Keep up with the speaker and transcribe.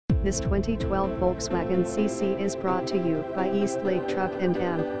This 2012 Volkswagen CC is brought to you by Eastlake Truck and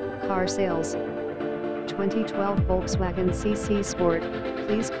Car Sales. 2012 Volkswagen CC Sport,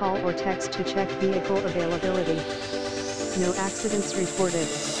 please call or text to check vehicle availability. No accidents reported,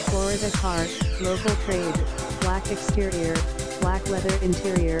 Florida car, local trade, black exterior, black leather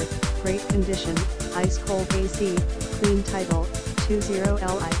interior, great condition, ice cold AC, clean title,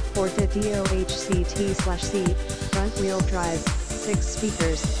 20Li Forte DOHCT/C, front wheel drive, 6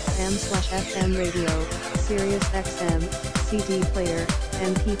 speakers, AM/FM radio, Sirius XM, CD player,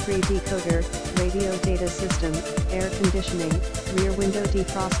 MP3 decoder, radio data system, air conditioning, rear window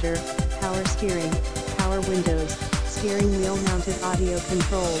defroster, power steering, power windows, steering wheel mounted audio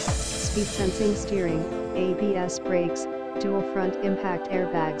controls, speed sensing steering, ABS brakes, dual front impact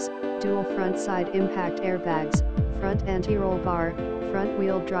airbags, dual front side impact airbags, front anti-roll bar, front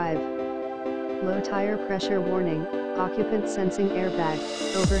wheel drive. Low tire pressure warning, occupant sensing airbag,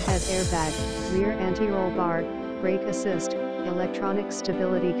 overhead airbag, rear anti-roll bar, brake assist, electronic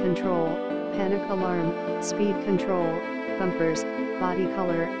stability control, panic alarm, speed control, bumpers, body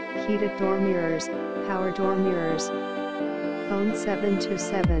color, heated door mirrors, power door mirrors. Phone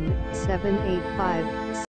 727-785